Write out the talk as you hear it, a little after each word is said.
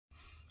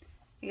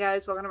Hey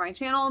guys, welcome to my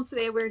channel.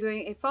 Today we're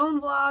doing a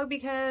phone vlog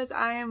because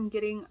I am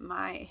getting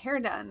my hair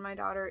done. My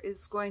daughter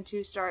is going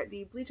to start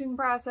the bleaching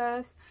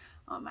process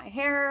on my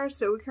hair.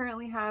 So we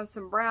currently have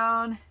some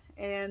brown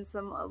and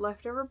some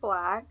leftover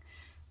black.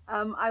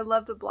 I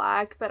love the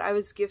black, but I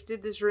was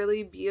gifted this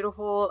really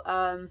beautiful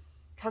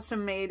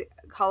custom made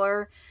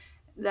color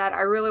that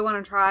I really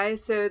want to try.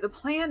 So the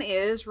plan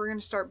is we're going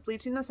to start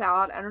bleaching this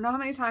out. I don't know how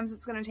many times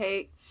it's going to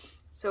take.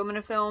 So I'm going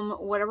to film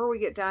whatever we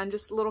get done,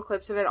 just little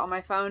clips of it on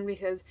my phone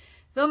because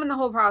filming the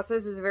whole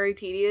process is very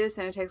tedious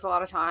and it takes a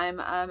lot of time.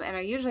 And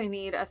I usually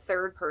need a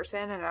third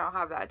person and I don't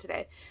have that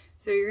today.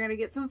 So you're going to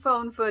get some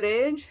phone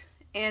footage,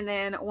 and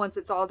then once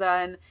it's all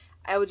done,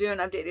 I will do an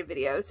updated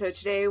video. So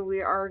today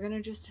we are going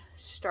to just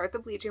start the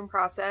bleaching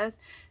process.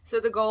 So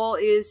the goal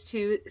is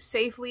to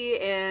safely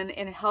and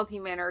in a healthy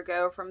manner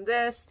go from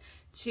this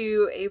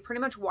to a pretty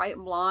much white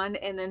blonde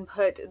and then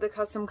put the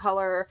custom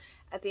color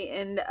at the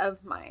end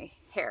of my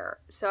hair.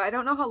 So I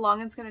don't know how long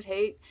it's going to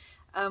take.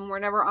 We're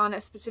never on a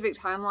specific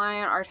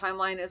timeline. Our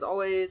timeline is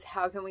always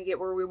how can we get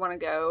where we want to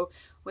go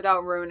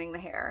without ruining the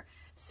hair.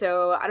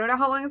 So I don't know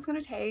how long it's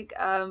going to take,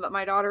 but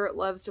my daughter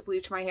loves to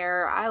bleach my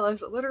hair. I love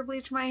to let her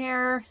bleach my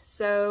hair.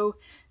 So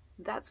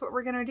that's what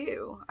we're going to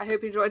do. I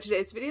hope you enjoyed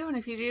today's video. And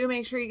if you do,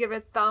 make sure you give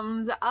it a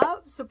thumbs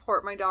up.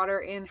 Support my daughter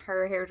in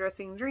her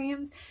hairdressing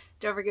dreams.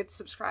 Don't forget to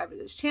subscribe to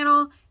this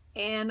channel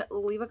and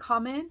leave a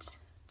comment.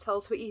 Tell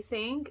us what you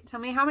think. Tell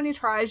me how many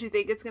tries you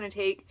think it's going to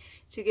take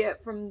to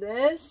get from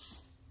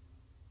this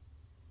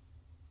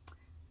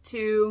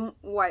to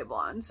white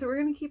blonde. So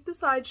we're going to keep the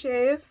side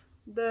shave.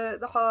 The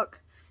hawk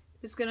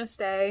is going to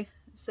stay.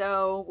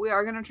 So we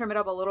are going to trim it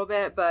up a little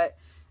bit, but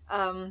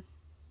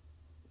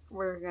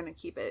we're going to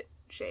keep it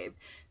shaved.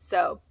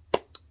 So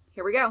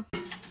here we go.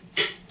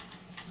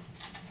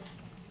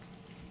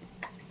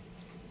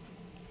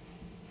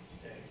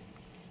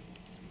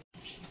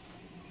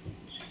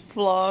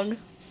 Vlog.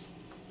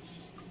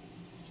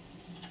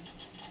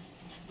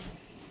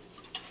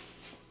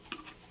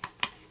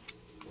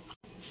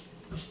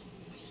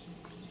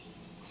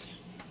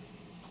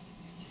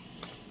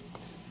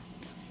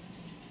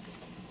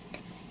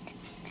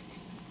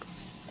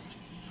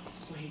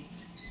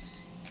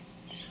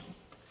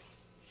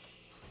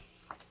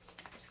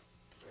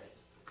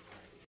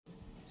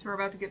 So we're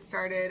about to get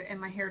started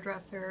and my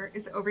hairdresser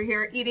is over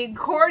here eating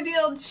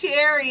cordial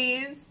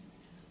cherries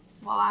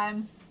while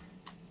I'm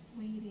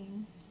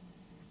waiting.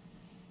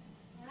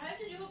 I had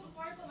to do it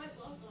before I put my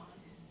gloves on.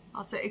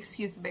 Also,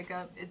 excuse the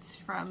makeup. It's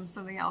from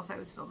something else I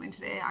was filming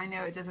today. I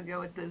know it doesn't go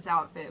with this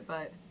outfit,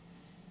 but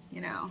you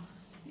know,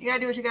 you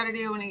gotta do what you gotta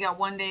do when you got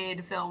one day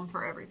to film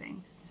for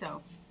everything.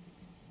 So.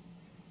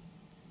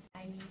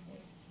 I need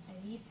this. I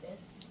need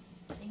this.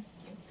 Thank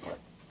you.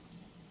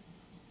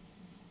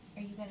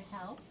 Are you gonna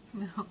help?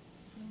 No. What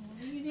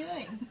are you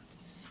doing?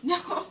 No.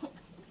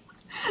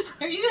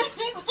 Are you gonna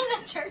make one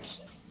of the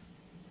turkeys?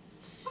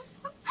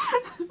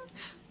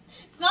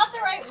 It's not the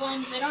right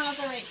ones. They don't have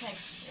the right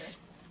texture.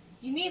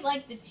 You need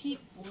like the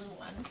cheap blue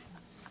ones.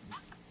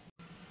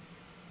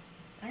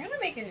 I'm gonna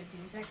make it a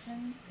 2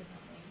 sections because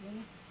I'm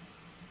lazy.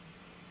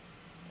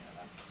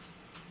 So,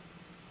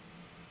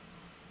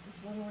 this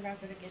one we're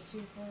not gonna get to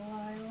for a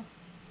while.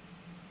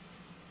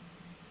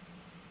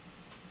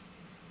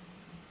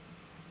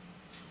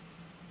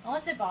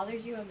 Unless it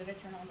bothers you, I'm gonna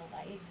turn on the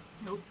light.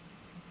 Nope.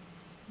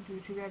 Do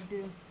what you gotta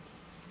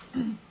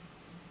do.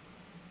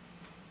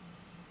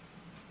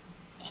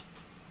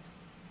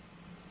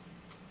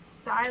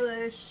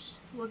 Stylish.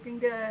 Looking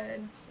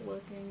good.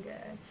 Looking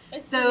good.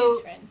 It's so, the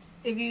new trend.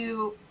 If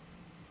you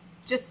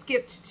just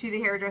skipped to the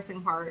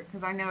hairdressing part,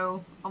 because I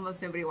know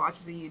almost nobody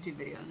watches a YouTube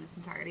video in its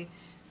entirety,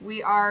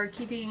 we are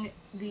keeping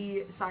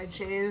the side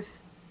shave.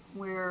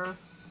 We're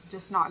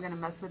just not going to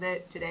mess with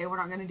it today. We're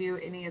not going to do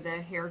any of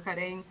the hair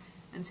cutting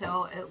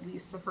until at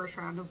least the first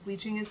round of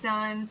bleaching is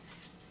done.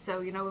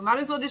 So, you know, we might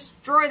as well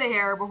destroy the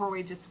hair before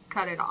we just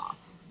cut it off.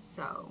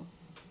 So,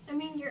 I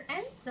mean, your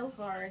ends so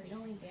far are the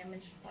only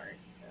damaged part,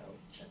 so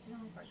that's the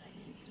only part that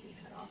needs to be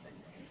cut off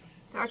anyways.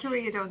 So after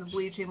we get done with the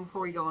bleaching,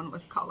 before we go in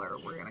with color,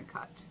 we're going to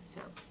cut. So,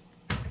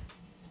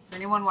 for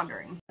anyone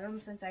wondering.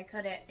 Since I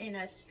cut it in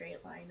a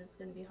straight line, it's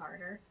going to be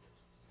harder.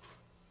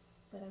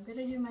 But I'm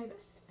going to do my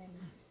best. I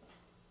missed this spot.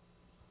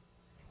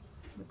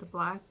 With the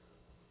black?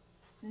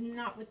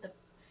 Not with the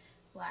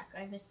black.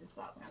 I missed the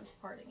spot when I was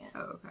parting it. Oh,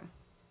 okay.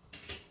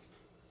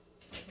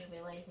 I'm going to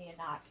be lazy and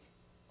not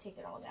take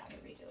it all down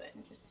and redo it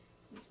and just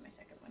use my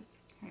second one.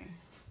 Okay.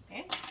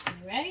 Okay, are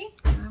you ready?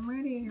 I'm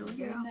ready. Here we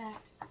go. Back.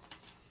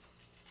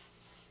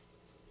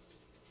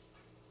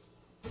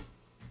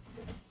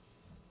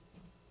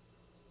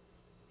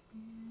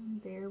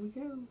 And there we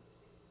go.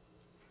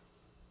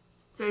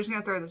 So I'm just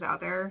going to throw this out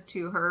there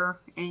to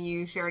her and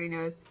you. She already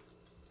knows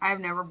I've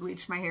never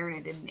bleached my hair and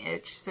it didn't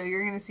itch. So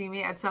you're going to see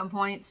me at some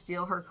point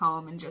steal her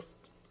comb and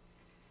just...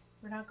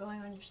 We're not going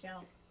on your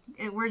scalp.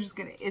 We're just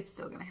going to... It's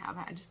still going to have...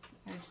 I just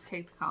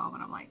take the comb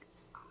and I'm like...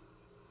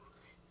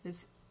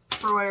 This,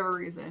 for whatever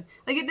reason.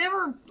 Like, it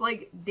never,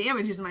 like,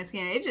 damages my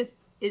skin. It just...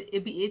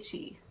 It'd be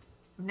itchy.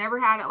 I've never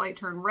had it like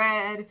turn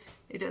red.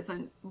 It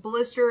doesn't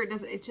blister.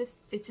 It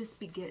just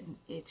be getting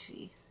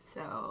itchy.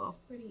 So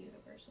pretty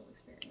universal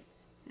experience.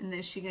 And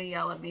then she gonna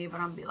yell at me, but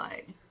I'm gonna be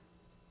like,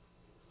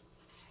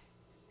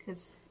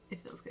 because it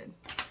feels good.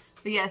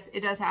 But yes,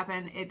 it does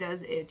happen. It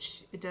does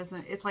itch. It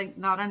doesn't, it's like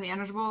not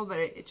unmanageable, but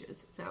it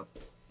itches. So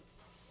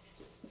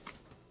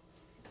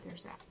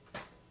there's that.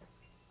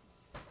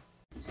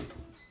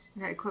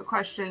 Okay, quick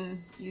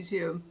question,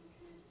 YouTube.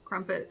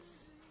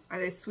 Crumpets, are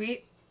they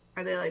sweet?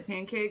 Are they like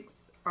pancakes?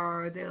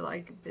 Or are they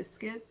like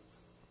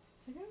biscuits?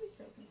 I'm gonna be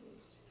so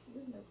confused.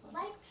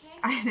 Like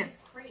pancakes is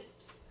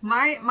crepes.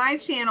 My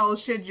channel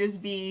should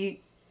just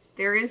be,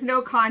 there is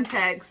no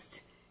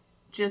context,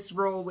 just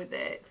roll with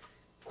it.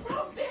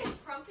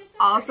 Crumpets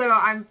Also,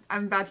 I'm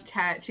about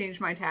to change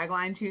my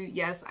tagline to,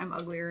 yes, I'm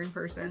uglier in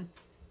person.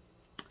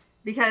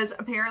 Because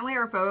apparently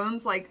our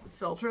phones like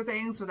filter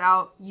things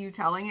without you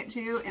telling it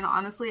to, and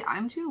honestly,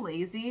 I'm too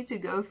lazy to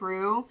go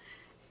through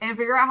and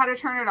figure out how to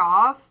turn it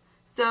off.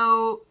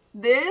 So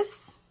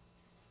this,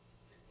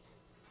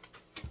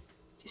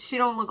 she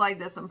don't look like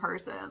this in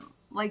person.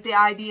 Like the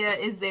idea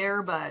is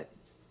there, but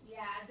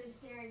yeah, I've been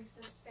staring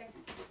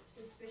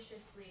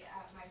suspiciously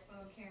at my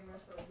phone camera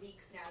for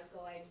weeks now,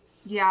 going,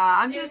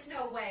 yeah, there's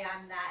no way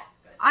I'm that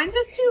good. I'm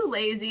just too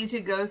lazy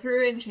to go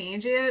through and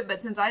change it.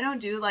 But since I don't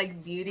do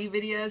like beauty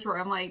videos where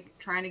I'm like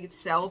trying to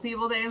sell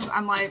people things,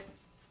 I'm like,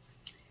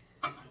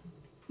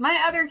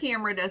 my other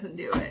camera doesn't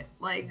do it.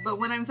 Like, but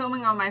when I'm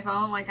filming on my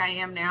phone like I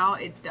am now,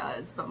 it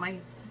does. But my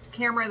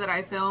camera that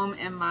I film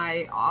in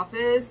my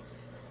office,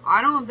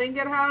 I don't think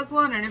it has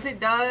one. And if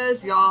it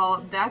does,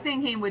 y'all, that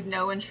thing came with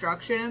no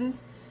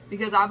instructions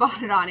because I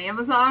bought it on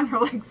Amazon for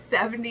like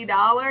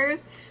 $70.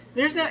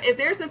 There's no, if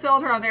there's a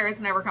filter on there,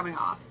 it's never coming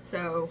off.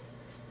 So,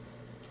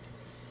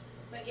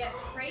 but yes,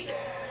 crepes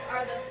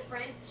are the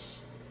French.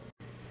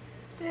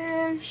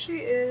 There she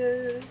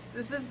is.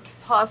 This is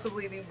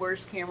possibly the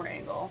worst camera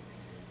angle.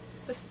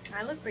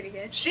 I look pretty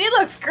good. She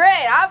looks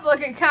great. I'm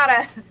looking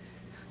kind of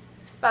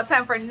about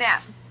time for a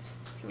nap.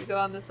 Can we go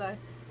on this side?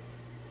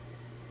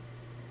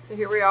 So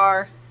here we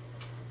are,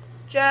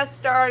 just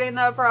starting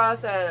the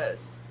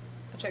process.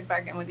 I'll check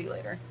back in with you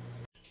later.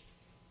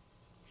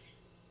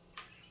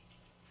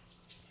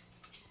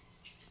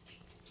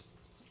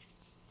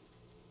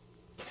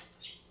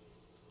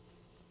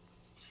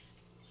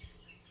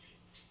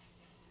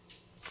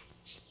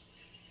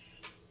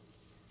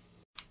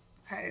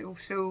 Okay,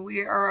 so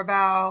we are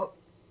about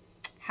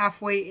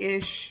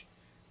halfway-ish.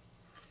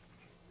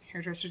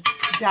 Hairdresser's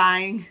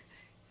dying.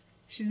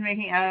 She's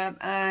making up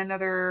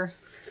another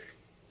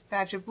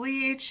batch of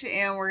bleach,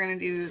 and we're gonna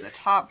do the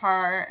top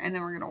part, and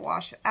then we're gonna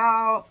wash it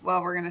out.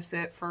 Well, we're gonna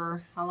sit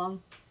for how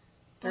long?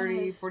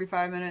 30,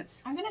 45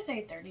 minutes? I'm gonna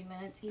say 30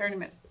 minutes. 30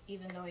 minutes.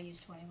 Even though I use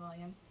 20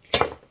 volume.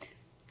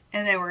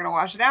 And then we're gonna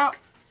wash it out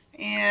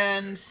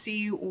and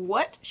see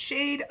what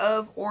shade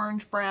of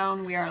orange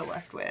brown we are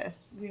left with.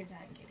 We're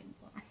not getting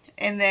blonde.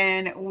 And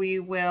then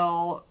we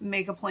will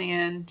make a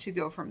plan to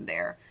go from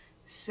there.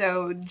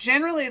 So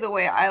generally the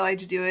way I like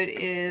to do it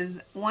is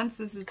once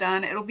this is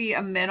done, it'll be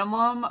a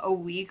minimum a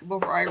week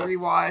before I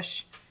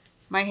rewash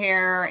my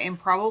hair, and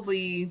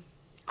probably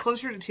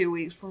closer to 2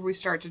 weeks before we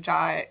start to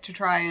try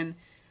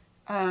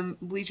and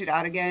bleach it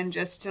out again,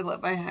 just to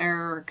let my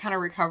hair kind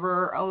of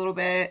recover a little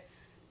bit.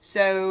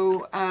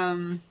 So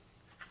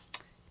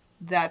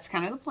that's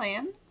kind of the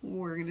plan.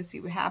 We're going to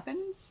see what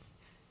happens.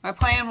 My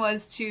plan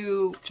was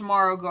to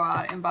tomorrow go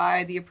out and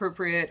buy the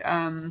appropriate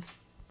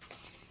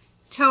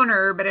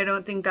toner, but I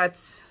don't think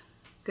that's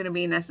going to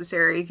be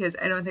necessary because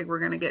I don't think we're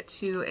going to get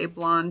to a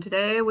blonde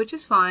today, which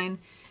is fine.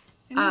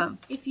 I mean,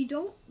 if you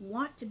don't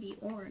want to be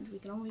orange, we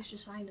can always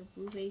just find a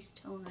blue-based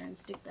toner and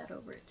stick that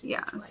over it.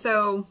 Yeah,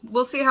 so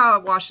we'll see how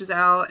it washes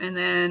out, and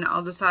then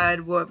I'll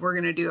decide what we're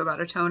going to do about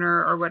a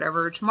toner or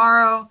whatever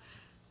tomorrow.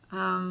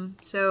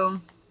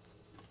 So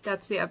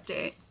that's the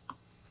update.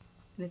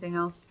 Anything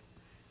else?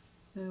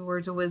 Any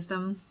words of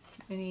wisdom?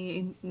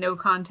 Any no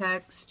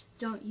context?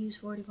 Don't use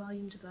 40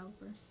 volume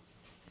developer.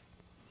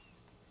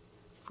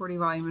 40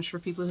 volume is for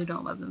people who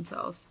don't love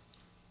themselves.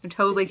 I'm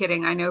totally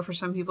kidding. I know for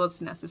some people it's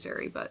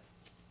necessary, but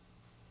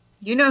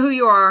you know who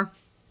you are.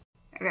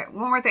 Okay,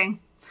 one more thing.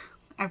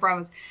 I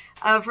promise.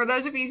 For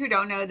those of you who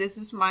don't know, this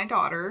is my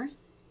daughter.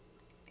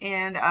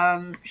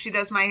 And she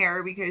does my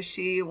hair because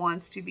she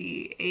wants to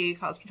be a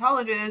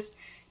cosmetologist.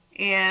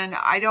 And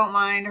I don't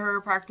mind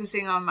her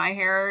practicing on my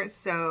hair.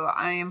 So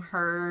I am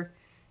her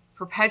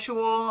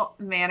perpetual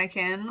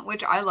mannequin,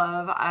 which I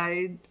love.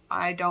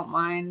 I don't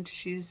mind.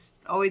 She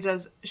always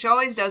does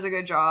a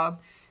good job.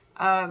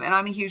 And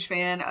I'm a huge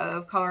fan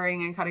of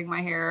coloring and cutting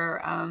my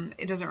hair.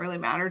 It doesn't really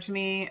matter to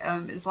me.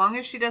 As long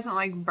as she doesn't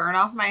like burn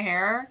off my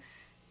hair,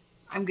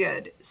 I'm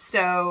good.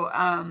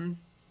 So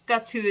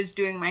that's who is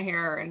doing my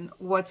hair and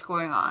what's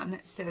going on.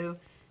 So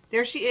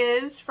there she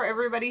is for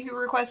everybody who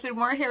requested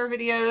more hair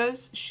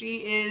videos. She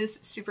is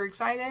super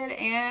excited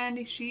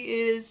and she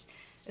is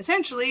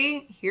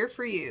essentially here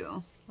for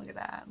you. Look at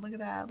that. Look at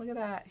that. Look at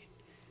that.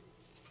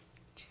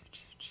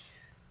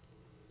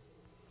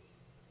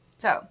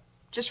 So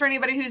just for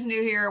anybody who's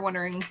new here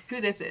wondering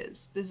who this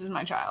is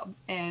my child.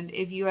 And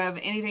if you have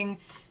anything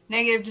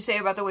negative to say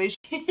about the way she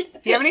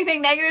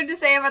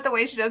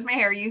does my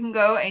hair, you can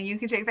go and you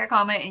can take that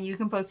comment and you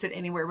can post it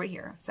anywhere but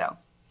here. So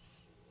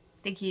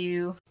thank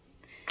you.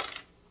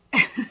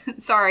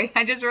 Sorry,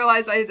 I just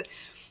realized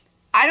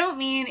I don't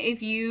mean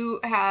if you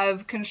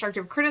have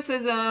constructive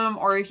criticism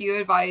or if you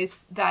have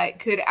advice that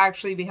could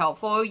actually be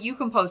helpful, you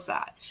can post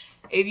that.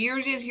 If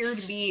you're just here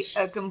to be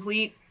a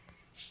complete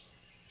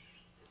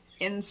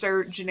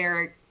insert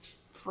generic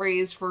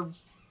phrase for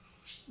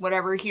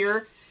whatever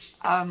here,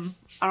 I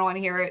don't want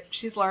to hear it.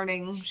 She's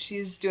learning.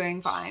 She's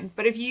doing fine.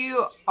 But if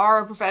you are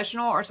a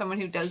professional or someone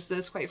who does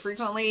this quite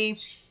frequently,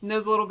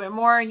 knows a little bit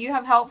more, and you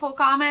have helpful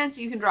comments,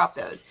 you can drop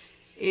those.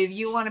 If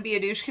you want to be a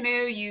douche canoe,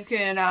 you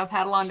can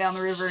paddle on down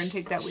the river and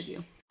take that with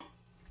you.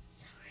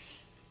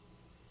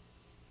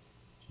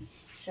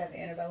 Should have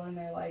Annabelle in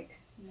there like...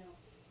 No.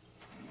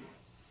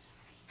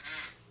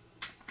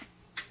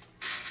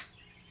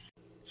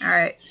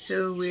 Alright,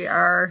 so we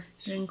are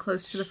getting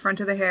close to the front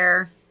of the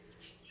hair.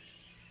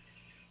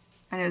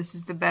 I know this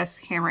is the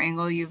best camera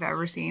angle you've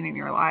ever seen in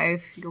your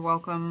life. You're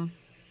welcome.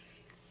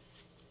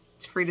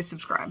 It's free to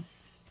subscribe.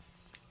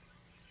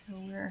 So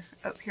we're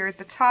up here at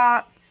the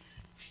top.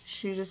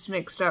 She just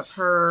mixed up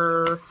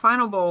her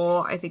final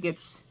bowl. I think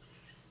it's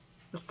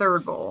the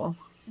third bowl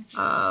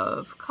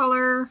of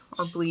color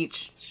or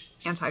bleach,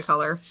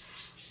 anti-color.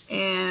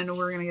 And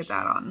we're going to get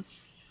that on.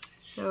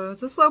 So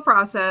it's a slow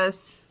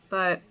process,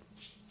 but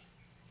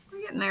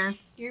we're getting there.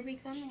 You're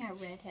becoming a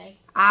redhead.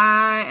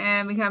 I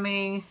am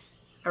becoming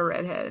a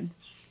redhead.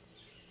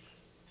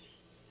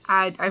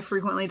 I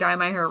frequently dye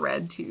my hair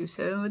red too,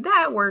 so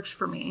that works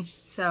for me.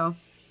 So,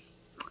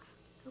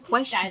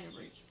 Just dye the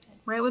roots red.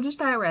 Right, we'll just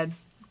dye it red.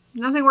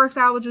 Nothing works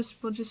out, we'll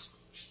just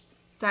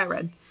dye it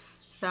red.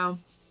 So,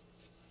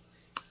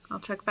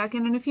 I'll check back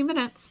in a few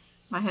minutes.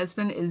 My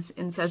husband is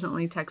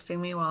incessantly texting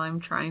me while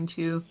I'm trying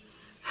to...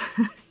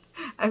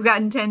 I've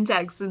gotten 10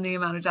 texts in the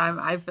amount of time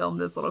I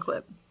filmed this little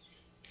clip.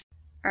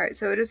 Alright,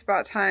 so it is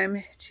about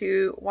time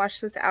to wash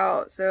this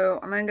out. So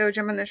I'm going to go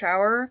jump in the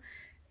shower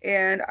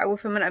and I will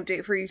film an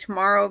update for you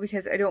tomorrow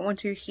because I don't want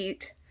to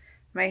heat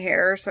my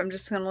hair. So I'm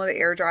just going to let it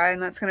air dry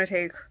and that's going to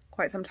take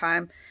quite some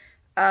time.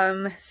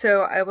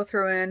 So I will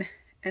throw in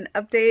an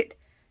update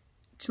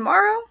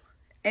tomorrow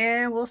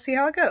and we'll see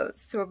how it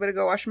goes. So I'm going to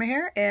go wash my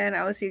hair and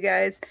I will see you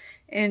guys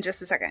in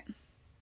just a second.